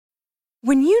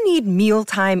When you need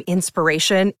mealtime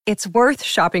inspiration, it's worth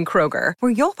shopping Kroger,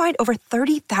 where you'll find over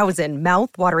 30,000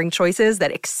 mouth-watering choices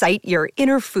that excite your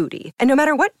inner foodie. And no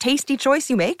matter what tasty choice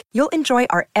you make, you'll enjoy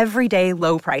our everyday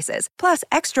low prices, plus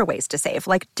extra ways to save,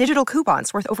 like digital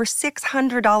coupons worth over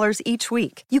 $600 each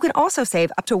week. You can also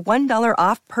save up to $1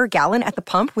 off per gallon at the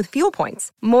pump with fuel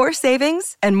points. More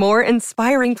savings and more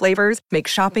inspiring flavors make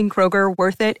shopping Kroger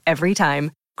worth it every time.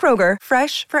 Kroger,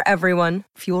 fresh for everyone.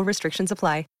 Fuel restrictions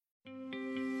apply.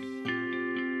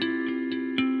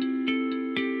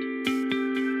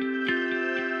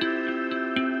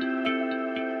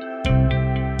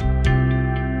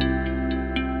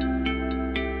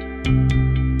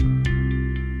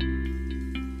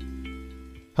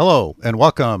 Hello, and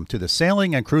welcome to the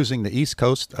Sailing and Cruising the East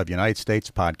Coast of United States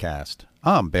podcast.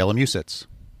 I'm Bela Musitz.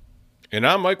 And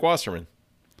I'm Mike Wasserman.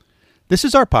 This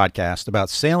is our podcast about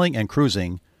sailing and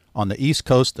cruising on the East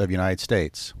Coast of United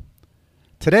States.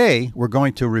 Today, we're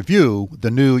going to review the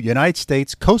new United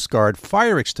States Coast Guard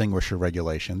fire extinguisher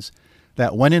regulations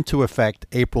that went into effect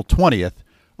April 20th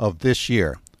of this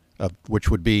year, which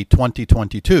would be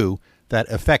 2022, that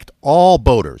affect all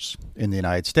boaters in the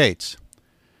United States.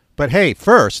 But hey,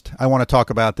 first, I want to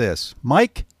talk about this.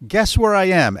 Mike, guess where I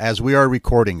am as we are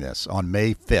recording this on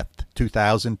May 5th,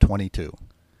 2022?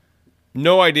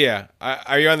 No idea.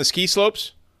 Are you on the ski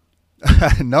slopes?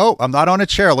 No, I'm not on a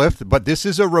chairlift, but this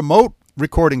is a remote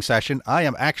recording session. I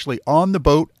am actually on the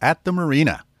boat at the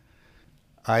marina.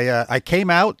 I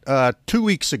came out 2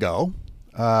 weeks ago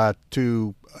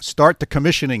to start the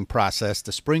commissioning process,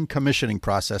 the spring commissioning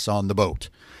process on the boat.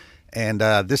 And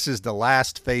this is the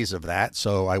last phase of that.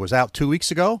 So I was out 2 weeks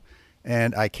ago,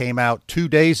 and I came out 2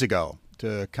 days ago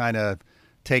to kind of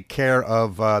take care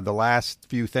of the last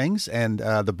few things. And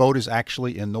the boat is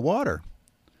actually in the water.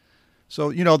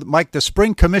 So, you know, Mike, the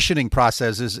spring commissioning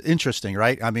process is interesting,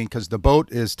 right? I mean, because the boat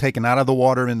is taken out of the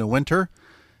water in the winter.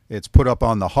 It's put up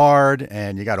on the hard,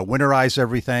 and you got to winterize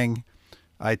everything.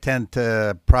 I tend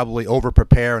to probably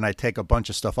over-prepare, and I take a bunch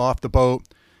of stuff off the boat.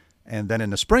 And then in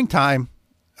the springtime,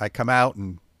 I come out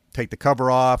and take the cover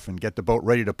off and get the boat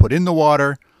ready to put in the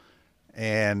water,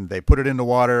 and they put it in the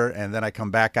water, and then I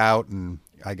come back out and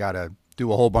I got to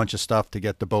do a whole bunch of stuff to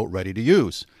get the boat ready to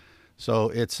use. So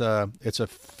it's a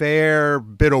fair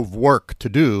bit of work to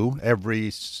do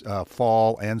every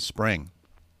fall and spring.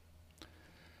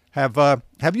 Have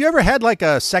you ever had like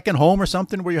a second home or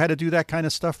something where you had to do that kind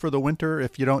of stuff for the winter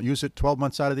if you don't use it 12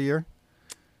 months out of the year?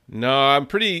 No, I'm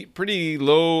pretty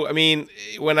low. I mean,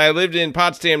 when I lived in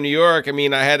Potsdam, New York, I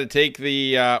mean, I had to take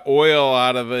the oil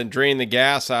out of and drain the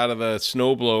gas out of the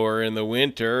snowblower in the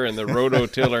winter and the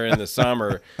rototiller in the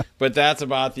summer. But that's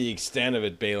about the extent of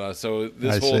it, Bela. So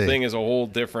this whole thing is a whole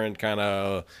different kind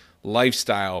of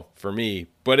lifestyle for me.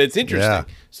 But it's interesting.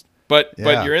 Yeah. But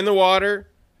you're in the water,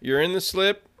 you're in the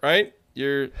slip, right?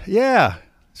 Yeah.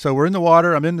 So we're in the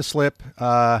water. I'm in the slip.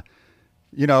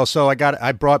 You know, so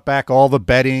I brought back all the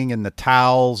bedding and the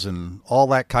towels and all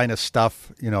that kind of stuff,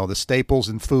 you know, the staples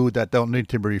and food that don't need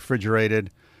to be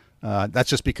refrigerated. That's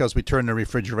just because we turn the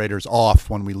refrigerators off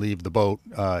when we leave the boat,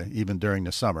 even during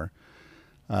the summer.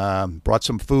 Brought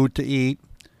some food to eat.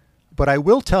 But I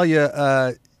will tell you,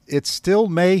 it's still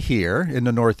May here in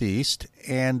the Northeast,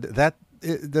 and that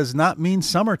does not mean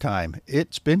summertime.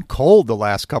 It's been cold the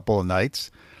last couple of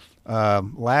nights.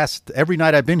 Every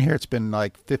night I've been here, it's been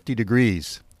like 50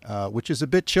 degrees, which is a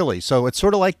bit chilly. So it's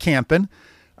sort of like camping.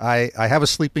 I have a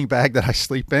sleeping bag that I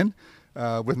sleep in,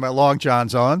 with my long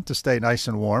johns on to stay nice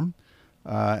and warm.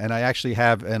 And I actually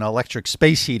have an electric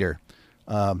space heater,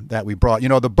 that we brought. You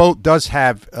know, the boat does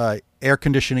have, air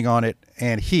conditioning on it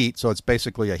and heat. So it's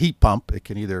basically a heat pump. It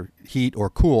can either heat or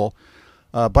cool.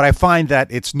 But I find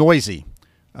that it's noisy.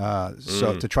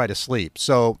 So to try to sleep.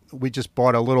 So we just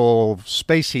bought a little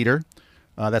space heater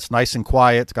that's nice and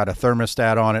quiet. It's got a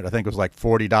thermostat on it. I think it was like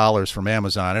 $40 from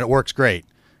Amazon, and it works great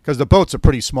because the boat's a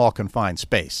pretty small confined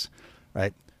space,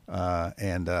 right?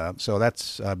 So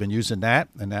that's I've been using that,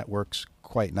 and that works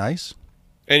quite nice.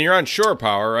 And you're on shore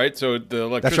power, right? So the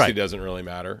electricity doesn't really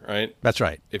matter, right? That's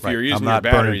right. If you're using your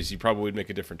batteries, you probably would make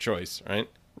a different choice, right?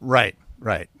 Right.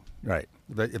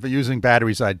 If you're using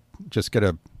batteries, I'd just get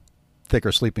a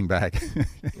thicker sleeping bag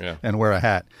and wear a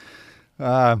hat.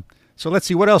 So let's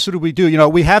see, what else did we do? You know,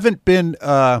 we haven't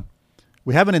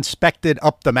inspected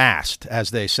up the mast,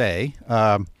 as they say,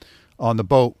 on the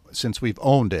boat since we've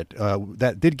owned it.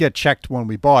 That did get checked when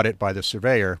we bought it by the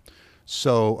surveyor.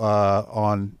 So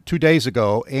on 2 days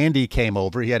ago, Andy came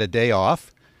over. He had a day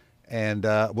off, and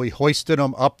we hoisted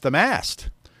him up the mast.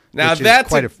 Now which is that's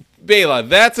quite Bela,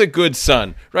 that's a good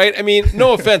son, right? I mean,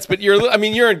 no offense, but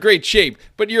you're in great shape,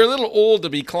 but you're a little old to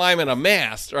be climbing a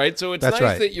mast, right? So it's That's nice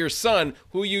right. that your son,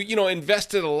 who you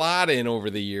invested a lot in over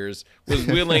the years, was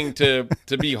willing to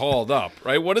be hauled up,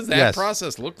 right? What does that Yes.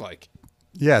 process look like?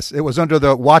 Yes, it was under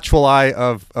the watchful eye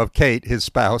of Kate, his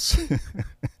spouse.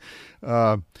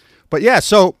 But yeah,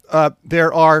 so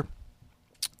there are,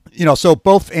 so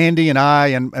both Andy and I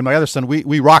and my other son,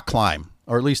 we rock climb,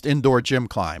 or at least indoor gym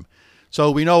climb. So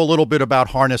we know a little bit about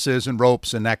harnesses and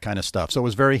ropes and that kind of stuff. So it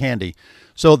was very handy.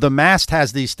 So the mast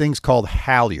has these things called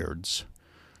halyards,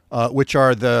 which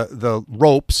are the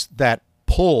ropes that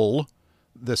pull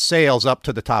the sails up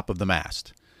to the top of the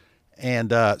mast.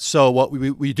 And so what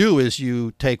we do is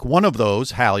you take one of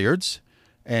those halyards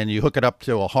and you hook it up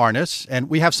to a harness. And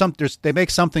we have they make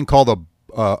something called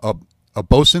a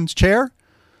bosun's chair,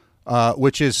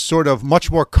 which is sort of much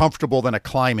more comfortable than a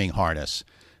climbing harness.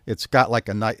 It's got like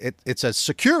it's as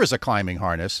secure as a climbing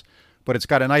harness, but it's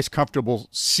got a nice comfortable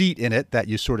seat in it that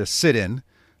you sort of sit in,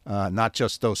 not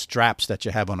just those straps that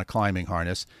you have on a climbing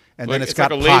harness. And then it's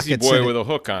got like a lazy pockets boy with a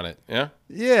hook on it. Yeah.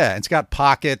 Yeah, it's got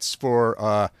pockets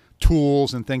for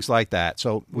tools and things like that.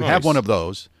 So we have one of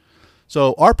those.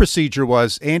 So our procedure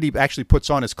was Andy actually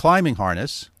puts on his climbing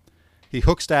harness. He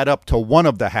hooks that up to one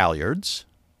of the halyards.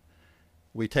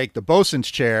 We take the bosun's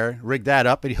chair, rig that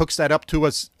up, and he hooks that up to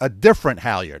a different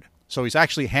halyard. So he's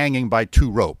actually hanging by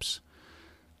two ropes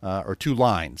or two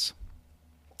lines.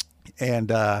 And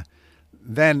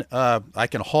then I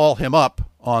can haul him up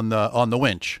on the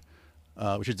winch,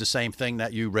 which is the same thing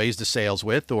that you raise the sails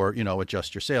with or,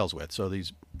 adjust your sails with. So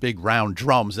these big round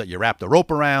drums that you wrap the rope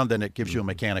around, and it gives you a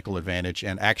mechanical advantage.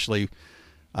 And actually,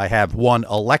 I have one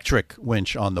electric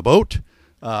winch on the boat.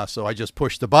 So I just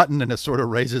push the button, and it sort of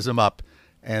raises him up.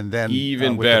 And then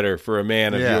even better for a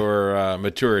man of your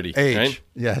maturity. Age. Right?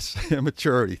 Yes,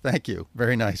 maturity. Thank you.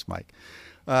 Very nice, Mike.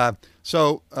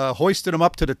 So hoisted him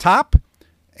up to the top,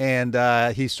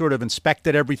 and he sort of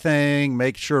inspected everything,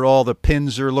 make sure all the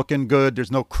pins are looking good.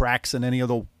 There's no cracks in any of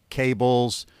the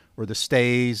cables or the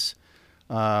stays.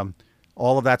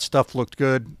 All of that stuff looked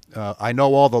good. I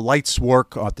know all the lights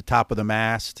work at the top of the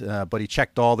mast, but he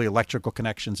checked all the electrical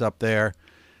connections up there.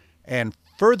 And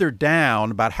further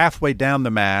down, about halfway down the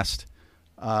mast,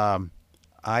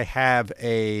 I have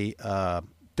a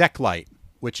deck light,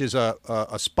 which is a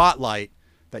spotlight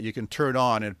that you can turn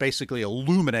on, and it basically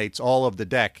illuminates all of the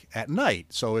deck at night.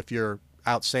 So if you're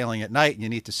out sailing at night and you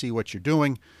need to see what you're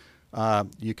doing,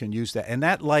 you can use that. And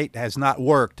that light has not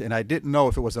worked, and I didn't know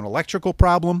if it was an electrical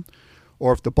problem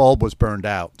or if the bulb was burned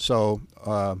out. So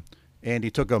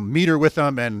Andy took a meter with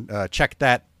him and checked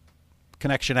that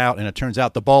connection out, and it turns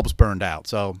out the bulb's burned out.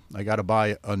 So I got to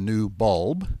buy a new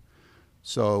bulb.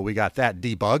 So we got that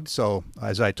debugged. So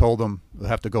as I told him, we'll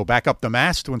have to go back up the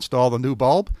mast to install the new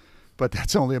bulb, but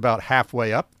that's only about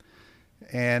halfway up.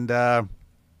 And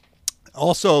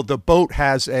also the boat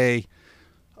has a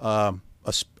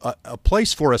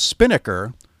place for a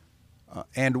spinnaker.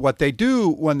 And what they do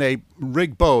when they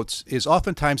rig boats is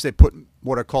oftentimes they put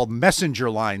what are called messenger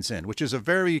lines in, which is a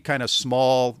very kind of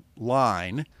small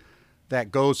line that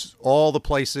goes all the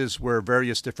places where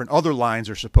various different other lines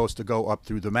are supposed to go up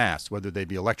through the mast, whether they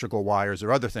be electrical wires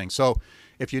or other things. So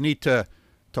if you need to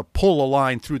pull a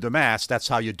line through the mast, that's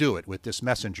how you do it with this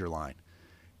messenger line.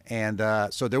 And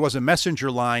so there was a messenger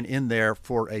line in there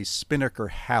for a spinnaker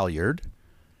halyard.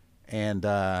 And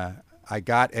I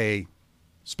got a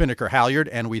spinnaker halyard,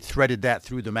 and we threaded that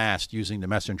through the mast using the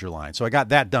messenger line. So I got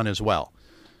that done as well.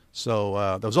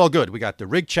 So that was all good. We got the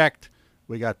rig checked.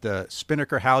 We got the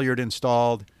spinnaker halyard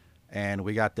installed, and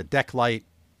we got the deck light.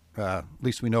 At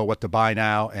least we know what to buy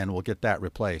now, and we'll get that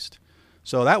replaced.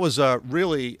 So that was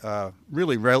really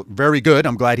very good.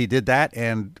 I'm glad he did that,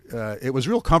 and it was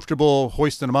real comfortable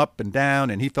hoisting him up and down,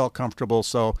 and he felt comfortable.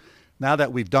 So now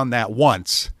that we've done that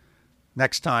once,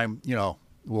 next time,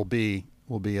 will be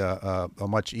a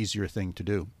much easier thing to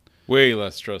do. Way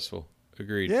less stressful.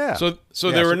 Agreed. Yeah.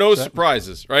 So there were no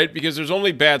surprises, right? Because there's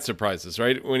only bad surprises,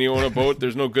 right? When you own a boat,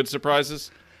 there's no good surprises.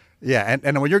 Yeah,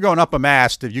 and when you're going up a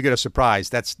mast, if you get a surprise,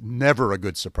 that's never a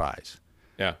good surprise.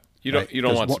 Yeah. You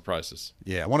don't want surprises.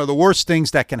 Yeah, one of the worst things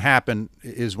that can happen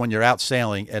is when you're out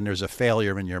sailing and there's a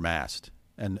failure in your mast,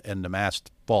 and the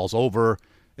mast falls over,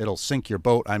 it'll sink your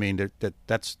boat. I mean,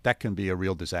 that can be a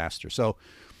real disaster. So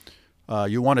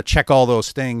you want to check all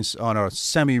those things on a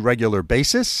semi-regular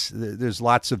basis. There's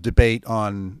lots of debate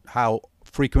on how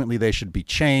frequently they should be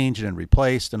changed and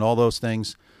replaced and all those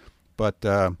things. But,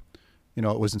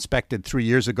 it was inspected 3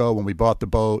 years ago when we bought the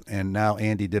boat, and now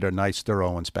Andy did a nice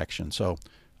thorough inspection. So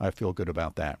I feel good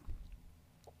about that.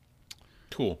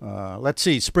 Cool. Let's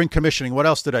see, spring commissioning. What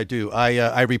else did I do?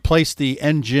 I replaced the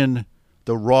engine,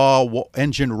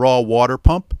 engine raw water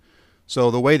pump.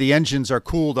 So the way the engines are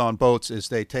cooled on boats is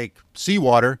they take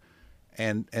seawater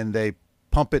and they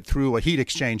pump it through a heat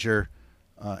exchanger,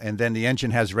 and then the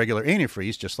engine has regular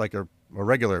antifreeze, just like a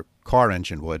regular car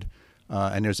engine would.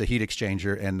 And there's a heat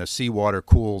exchanger, and the seawater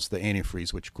cools the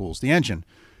antifreeze, which cools the engine.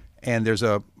 And there's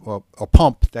a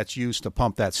pump that's used to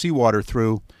pump that seawater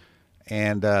through.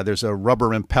 And there's a rubber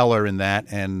impeller in that,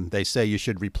 and they say you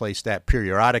should replace that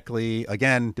periodically.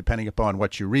 Again, depending upon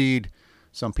what you read,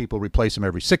 some people replace them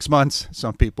every 6 months.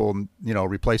 Some people,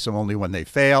 replace them only when they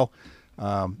fail.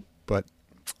 But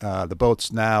the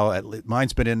boat's now,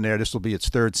 mine's been in there. This will be its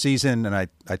third season, and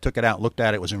I took it out and looked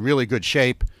at it. It was in really good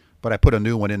shape, but I put a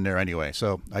new one in there anyway,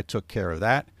 so I took care of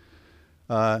that.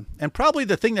 And probably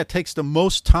the thing that takes the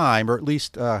most time, or at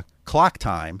least clock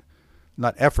time,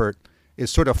 not effort, is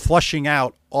sort of flushing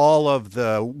out all of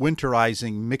the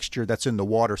winterizing mixture that's in the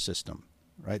water system,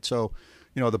 right? So,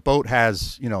 the boat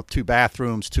has, 2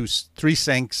 bathrooms, 3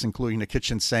 sinks, including the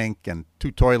kitchen sink, and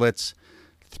 2 toilets,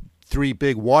 3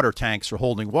 big water tanks for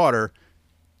holding water.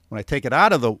 When I take it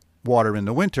out of the water in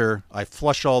the winter, I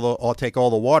flush I'll take all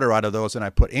the water out of those, and I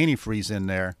put antifreeze in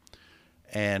there,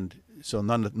 and so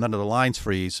none of the lines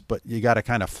freeze. But you got to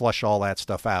kind of flush all that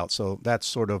stuff out. So that's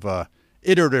sort of a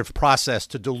iterative process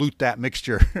to dilute that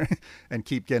mixture and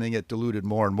keep getting it diluted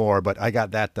more and more. But I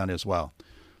got that done as well.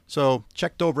 So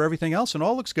checked over everything else, and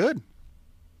all looks good.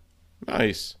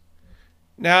 Nice.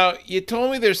 Now, you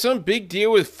told me there's some big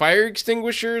deal with fire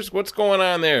extinguishers. What's going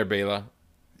on there, Bela?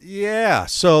 Yeah.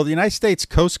 So the United States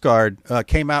Coast Guard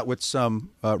came out with some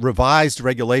revised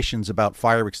regulations about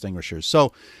fire extinguishers.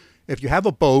 So if you have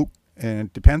a boat, and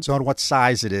it depends on what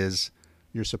size it is,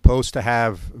 you're supposed to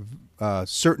have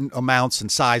certain amounts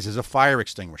and sizes of fire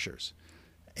extinguishers.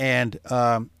 And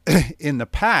in the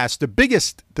past, the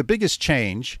biggest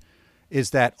change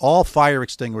is that all fire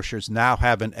extinguishers now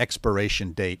have an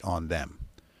expiration date on them.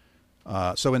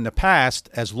 So in the past,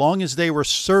 as long as they were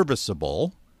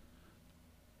serviceable,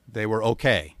 they were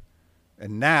okay.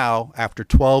 And now, after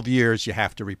 12 years, you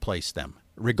have to replace them,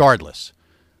 regardless.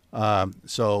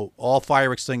 So all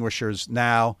fire extinguishers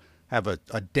now have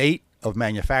a date of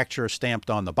manufacturer stamped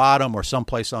on the bottom or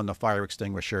someplace on the fire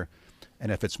extinguisher.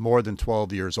 And if it's more than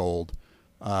 12 years old,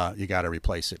 you got to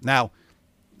replace it. Now,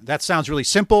 that sounds really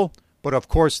simple, but of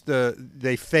course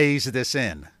they phase this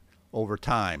in over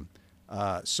time.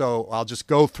 So I'll just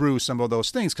go through some of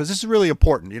those things because this is really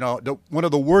important. One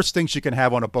of the worst things you can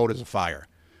have on a boat is a fire.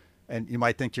 And you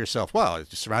might think to yourself, well,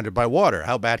 it's surrounded by water.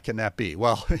 How bad can that be?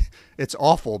 Well, it's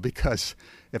awful because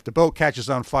if the boat catches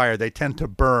on fire, they tend to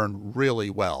burn really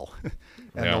well.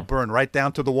 And they'll burn right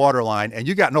down to the water line, and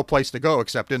you got no place to go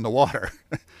except in the water.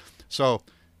 So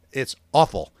it's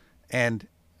awful. And,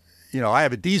 I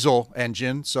have a diesel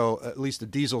engine, so at least the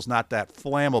diesel's not that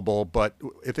flammable, but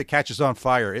if it catches on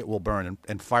fire, it will burn.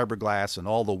 And fiberglass and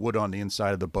all the wood on the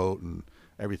inside of the boat and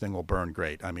everything will burn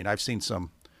great. I mean, I've seen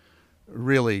some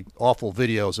really awful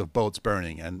videos of boats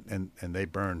burning, and they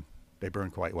burn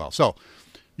quite well. So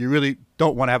you really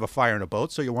don't want to have a fire in a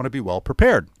boat, so you want to be well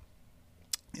prepared.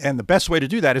 And the best way to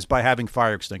do that is by having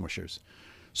fire extinguishers.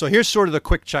 So here's sort of the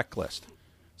quick checklist.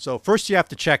 So first you have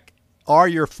to check, are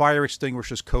your fire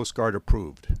extinguishers Coast Guard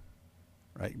approved?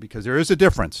 Right? Because there is a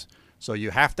difference. So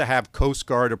you have to have Coast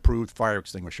Guard approved fire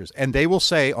extinguishers. And they will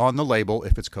say on the label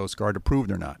if it's Coast Guard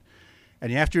approved or not.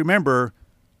 And you have to remember,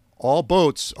 all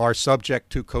boats are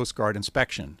subject to Coast Guard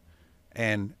inspection.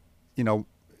 And,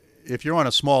 if you're on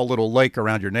a small little lake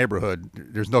around your neighborhood,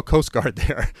 there's no Coast Guard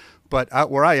there. But out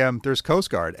where I am, there's Coast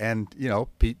Guard. And,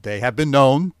 they have been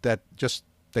known that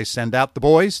they send out the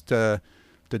boys to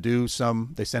do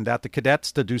some, they send out the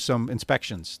cadets to do some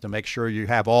inspections to make sure you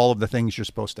have all of the things you're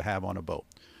supposed to have on a boat.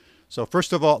 So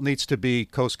first of all, it needs to be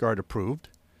Coast Guard approved.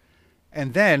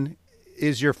 And then,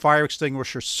 is your fire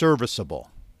extinguisher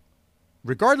serviceable?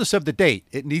 Regardless of the date,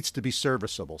 it needs to be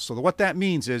serviceable. So what that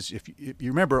means is, if you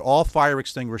remember, all fire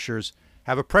extinguishers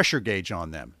have a pressure gauge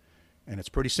on them. And it's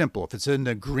pretty simple. If it's in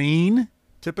the green,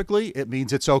 typically, it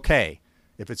means it's okay.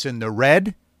 If it's in the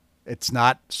red, it's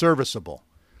not serviceable.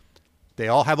 They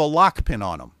all have a lock pin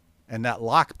on them, and that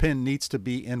lock pin needs to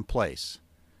be in place.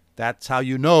 That's how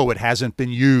you know it hasn't been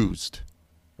used,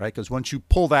 right? Because once you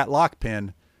pull that lock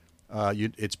pin,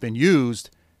 it's been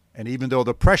used. And even though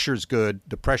the pressure's good,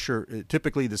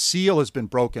 typically the seal has been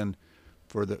broken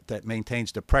that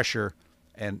maintains the pressure,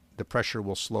 and the pressure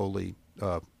will slowly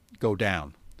go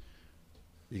down.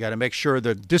 You got to make sure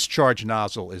the discharge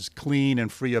nozzle is clean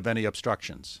and free of any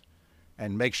obstructions.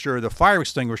 And make sure the fire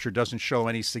extinguisher doesn't show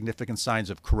any significant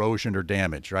signs of corrosion or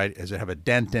damage, right? Does it have a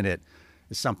dent in it?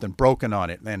 is something broken on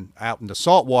it. And out in the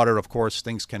salt water, of course,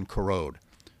 things can corrode.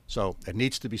 So it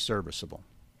needs to be serviceable.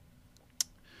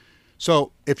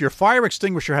 So if your fire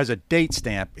extinguisher has a date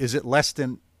stamp, is it less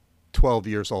than 12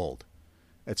 years old?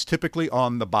 It's typically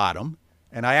on the bottom.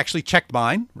 And I actually checked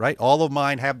mine, right? All of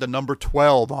mine have the number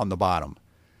 12 on the bottom.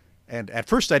 And at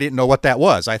first I didn't know what that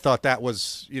was. I thought that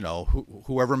was,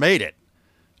 whoever made it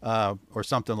or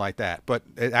something like that. But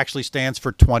it actually stands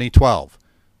for 2012.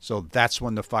 So that's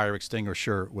when the fire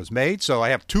extinguisher was made. So I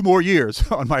have 2 more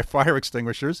years on my fire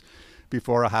extinguishers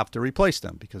before I have to replace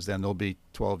them, because then they'll be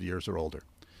 12 years or older.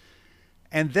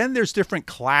 And then there's different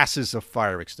classes of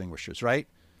fire extinguishers, right?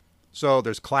 So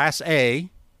there's Class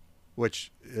A,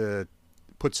 which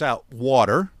puts out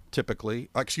water, typically.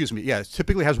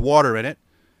 Typically has water in it,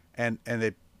 and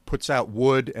it puts out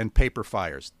wood and paper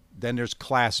fires. Then there's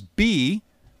Class B,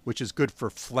 which is good for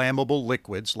flammable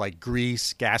liquids like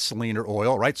grease, gasoline, or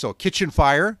oil, right? So a kitchen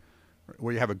fire,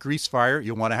 where you have a grease fire,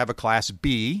 you want to have a Class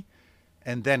B.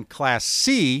 And then Class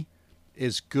C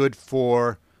is good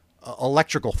for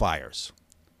electrical fires.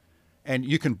 And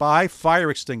you can buy fire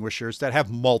extinguishers that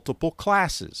have multiple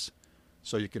classes.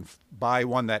 So you can buy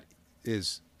one that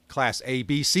is Class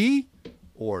ABC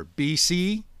or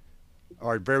BC,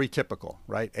 are very typical,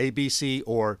 right? ABC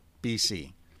or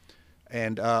BC.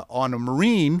 And on a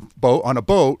marine boat, on a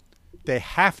boat, they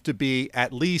have to be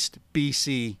at least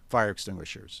BC fire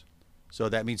extinguishers. So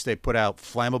that means they put out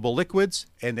flammable liquids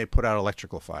and they put out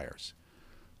electrical fires.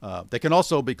 They can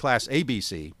also be Class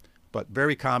ABC, but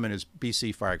very common is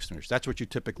BC fire extinguishers. That's what you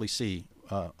typically see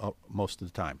most of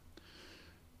the time.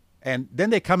 And then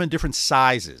they come in different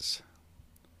sizes.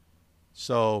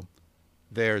 So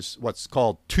there's what's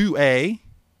called 2A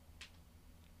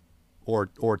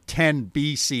or 10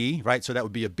 BC, right? So that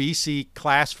would be a BC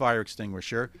class fire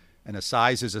extinguisher. And a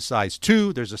size is a size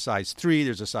 2, there's a size 3,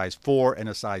 there's a size 4, and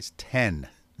a size 10,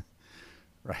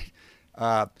 right?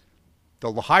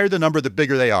 The higher the number, the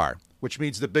bigger they are, which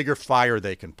means the bigger fire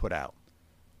they can put out.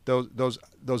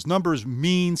 Those numbers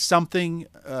mean something.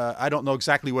 I don't know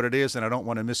exactly what it is, and I don't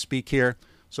want to misspeak here.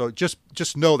 So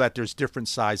just know that there's different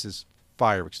sizes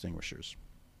fire extinguishers.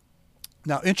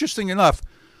 Now, interesting enough,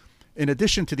 in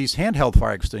addition to these handheld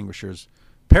fire extinguishers,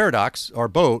 Paradox, our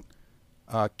boat,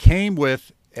 came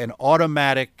with an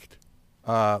automatic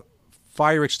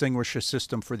fire extinguisher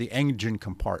system for the engine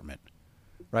compartment,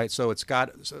 right? So it's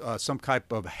got some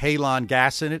type of halon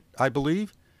gas in it, I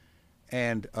believe,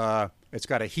 and it's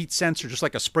got a heat sensor, just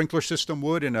like a sprinkler system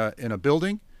would in a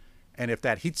building. And if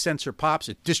that heat sensor pops,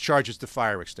 it discharges the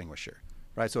fire extinguisher,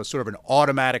 right? So it's sort of an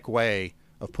automatic way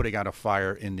of putting out a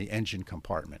fire in the engine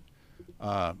compartment.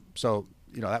 So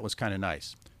that was kind of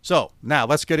nice. So now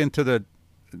let's get into the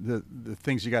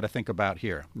things you got to think about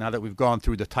here, now that we've gone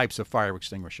through the types of fire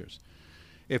extinguishers.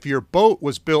 If your boat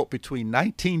was built between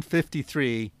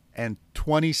 1953 and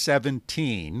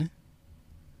 2017,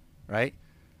 right,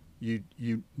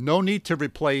 you no need to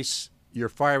replace your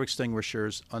fire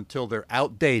extinguishers until they're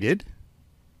outdated,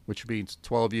 which means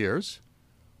 12 years,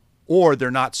 or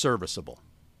they're not serviceable.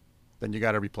 Then you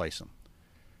got to replace them.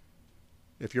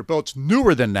 If your boat's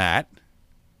newer than that,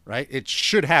 right, it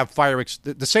should have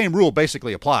the same rule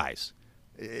basically applies.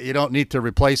 You don't need to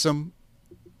replace them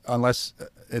unless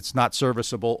it's not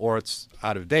serviceable or it's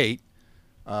out of date.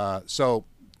 So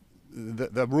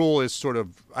the rule is sort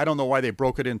of, I don't know why they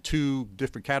broke it in 2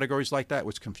 different categories like that. It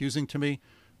was confusing to me.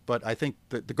 But I think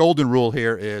the golden rule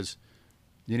here is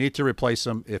you need to replace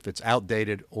them if it's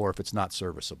outdated or if it's not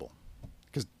serviceable.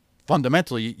 Because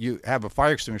fundamentally, you have a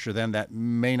fire extinguisher then that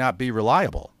may not be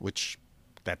reliable, which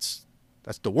that's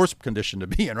the worst condition to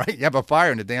be in, right? You have a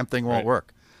fire and the damn thing won't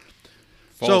work.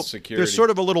 False so security. There's sort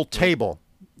of a little table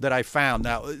that I found.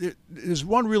 Now, there's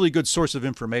one really good source of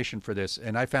information for this,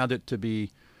 and I found it to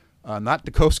be not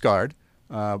the Coast Guard,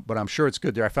 but I'm sure it's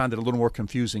good there. I found it a little more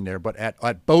confusing there. But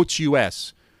at Boats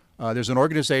US, there's an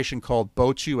organization called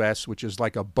Boats US, which is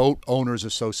like a boat owners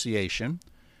association,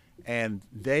 and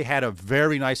they had a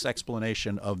very nice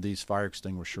explanation of these fire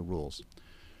extinguisher rules.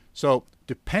 So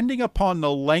depending upon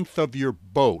the length of your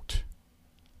boat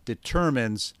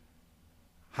determines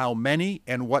how many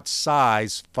and what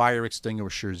size fire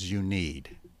extinguishers you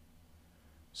need.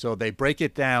 So they break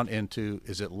it down into,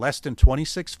 is it less than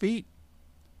 26 feet?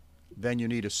 Then you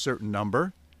need a certain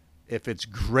number. If it's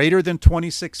greater than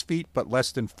 26 feet but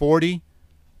less than 40,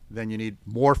 then you need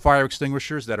more fire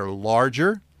extinguishers that are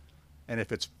larger. And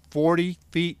if it's 40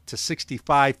 feet to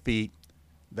 65 feet,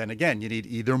 then again, you need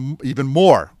even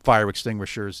more fire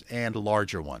extinguishers and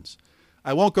larger ones.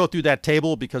 I won't go through that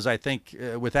table because I think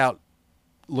without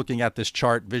looking at this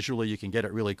chart visually, you can get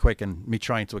it really quick, and me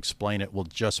trying to explain it will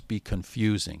just be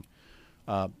confusing.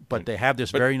 But they have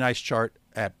this very nice chart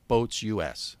at Boats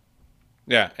US.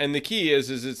 Yeah, and the key is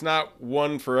it's not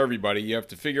one for everybody. You have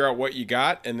to figure out what you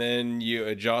got, and then you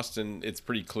adjust, and it's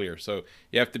pretty clear. So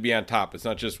you have to be on top. It's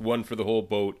not just one for the whole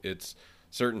boat. It's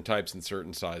certain types and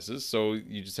certain sizes. So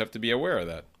you just have to be aware of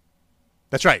that.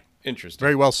 That's right. Interesting.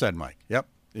 Very well said, Mike. Yep.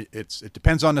 It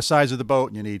depends on the size of the boat,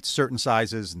 and you need certain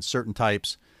sizes and certain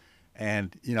types.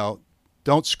 And,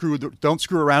 don't screw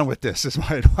around with this is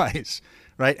my advice,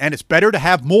 right? And it's better to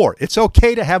have more. It's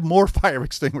okay to have more fire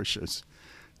extinguishers,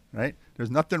 right? There's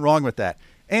nothing wrong with that.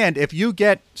 And if you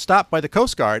get stopped by the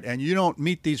Coast Guard and you don't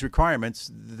meet these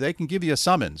requirements, they can give you a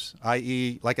summons,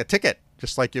 i.e. like a ticket,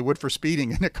 just like you would for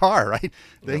speeding in a car, right?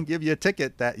 They can give you a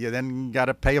ticket that you then got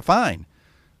to pay a fine.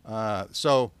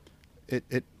 So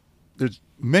there's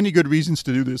many good reasons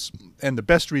to do this, and the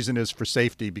best reason is for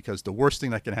safety, because the worst thing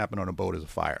that can happen on a boat is a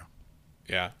fire.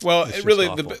 Yeah. Well,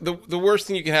 the worst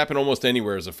thing you can happen almost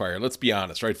anywhere is a fire. Let's be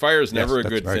honest, right? Fire is never a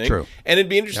good thing. True. And it'd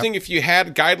be interesting if you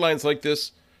had guidelines like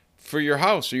this for your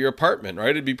house or your apartment, right?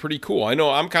 It'd be pretty cool. I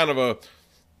know I'm kind of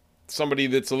somebody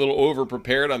that's a little over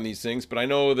prepared on these things, but I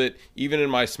know that even in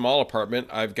my small apartment,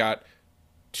 I got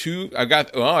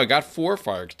 4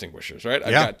 fire extinguishers, right?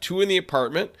 I've got 2 in the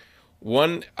apartment,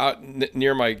 one out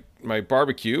near my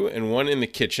barbecue, and one in the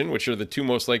kitchen, which are the 2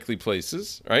 most likely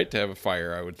places, right, to have a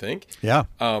fire, I would think. Yeah.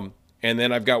 And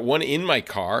then I've got one in my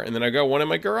car, and then I've got one in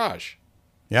my garage.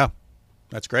 Yeah,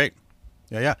 that's great.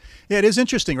 Yeah, it is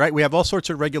interesting, right? We have all sorts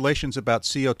of regulations about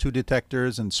CO2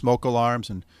 detectors and smoke alarms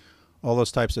and all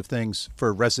those types of things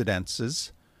for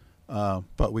residences,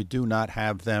 but we do not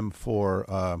have them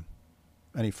for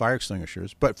any fire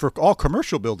extinguishers. But for all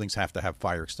commercial buildings have to have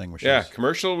fire extinguishers. Yeah,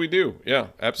 commercial we do. Yeah,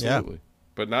 absolutely. Yeah.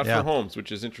 But not for homes,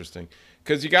 which is interesting.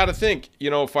 Because you got to think,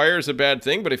 fire is a bad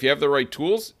thing, but if you have the right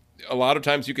tools, a lot of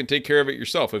times you can take care of it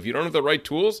yourself. If you don't have the right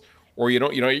tools, or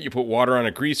you put water on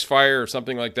a grease fire or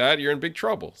something like that, you're in big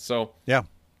trouble. So yeah,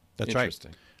 that's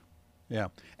interesting. Right. Yeah.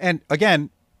 And again,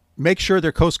 make sure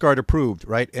they're Coast Guard approved,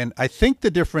 right? And I think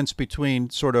the difference between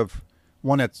sort of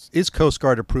one that is Coast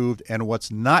Guard approved and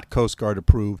what's not Coast Guard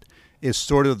approved is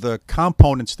sort of the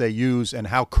components they use and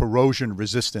how corrosion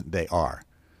resistant they are.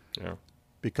 Yeah.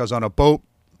 Because on a boat,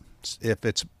 if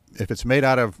it's made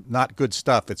out of not good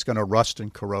stuff, it's going to rust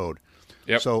and corrode.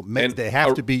 Yep. So they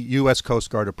have to be U.S. Coast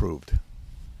Guard approved.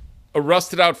 A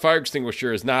rusted out fire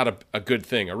extinguisher is not a good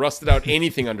thing. A rusted out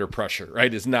anything under pressure,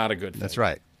 right, is not a good thing. That's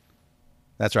right.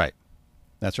 That's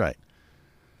right.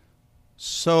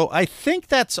 So I think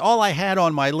that's all I had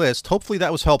on my list. Hopefully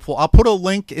that was helpful. I'll put a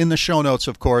link in the show notes,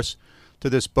 of course, to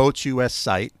this Boats US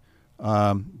site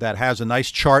that has a nice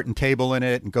chart and table in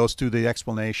it and goes through the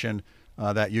explanation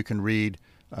that you can read.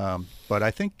 But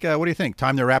I think, what do you think?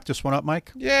 Time to wrap this one up,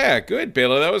 Mike? Yeah, good,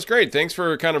 Bela. That was great. Thanks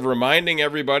for kind of reminding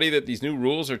everybody that these new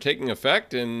rules are taking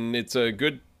effect, and it's a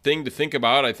good thing to think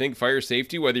about. I think fire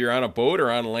safety, whether you're on a boat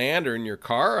or on land or in your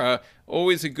car,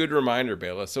 always a good reminder,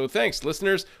 Bela. So thanks,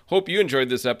 listeners. Hope you enjoyed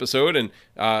this episode, and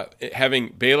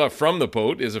having Bela from the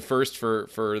boat is a first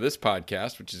for this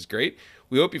podcast, which is great.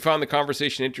 We hope you found the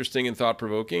conversation interesting and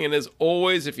thought-provoking, and as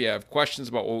always, if you have questions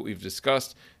about what we've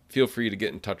discussed, feel free to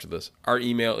get in touch with us. Our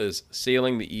email is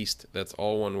sailingtheeast, that's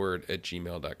all one word,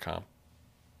 @gmail.com.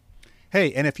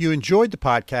 Hey, and if you enjoyed the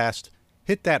podcast,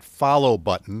 hit that follow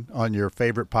button on your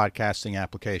favorite podcasting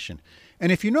application.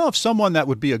 And if you know of someone that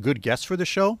would be a good guest for the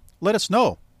show, let us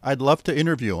know. I'd love to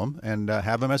interview them and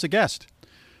have them as a guest.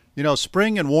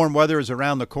 Spring and warm weather is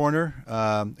around the corner,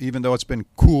 even though it's been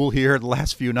cool here the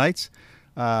last few nights.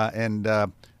 And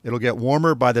it'll get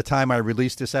warmer by the time I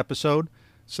release this episode.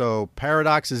 So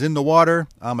Paradox is in the water.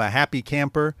 I'm a happy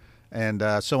camper. And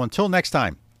so until next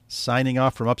time, signing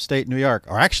off from upstate New York.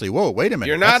 Or actually, wait a minute.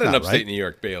 You're not in upstate New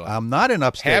York, Bela. I'm not in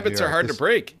upstate Habits New York. are hard to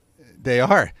break. They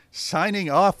are. Signing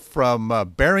off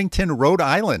from Barrington, Rhode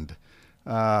Island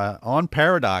on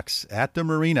Paradox at the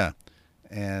marina.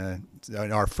 And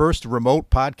our first remote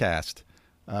podcast.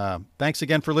 Thanks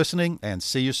again for listening, and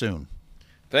see you soon.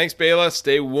 Thanks, Bela.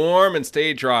 Stay warm and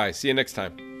stay dry. See you next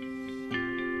time.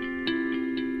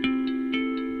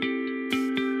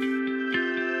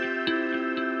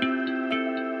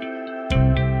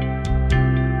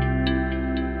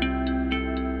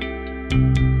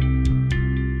 Thank you.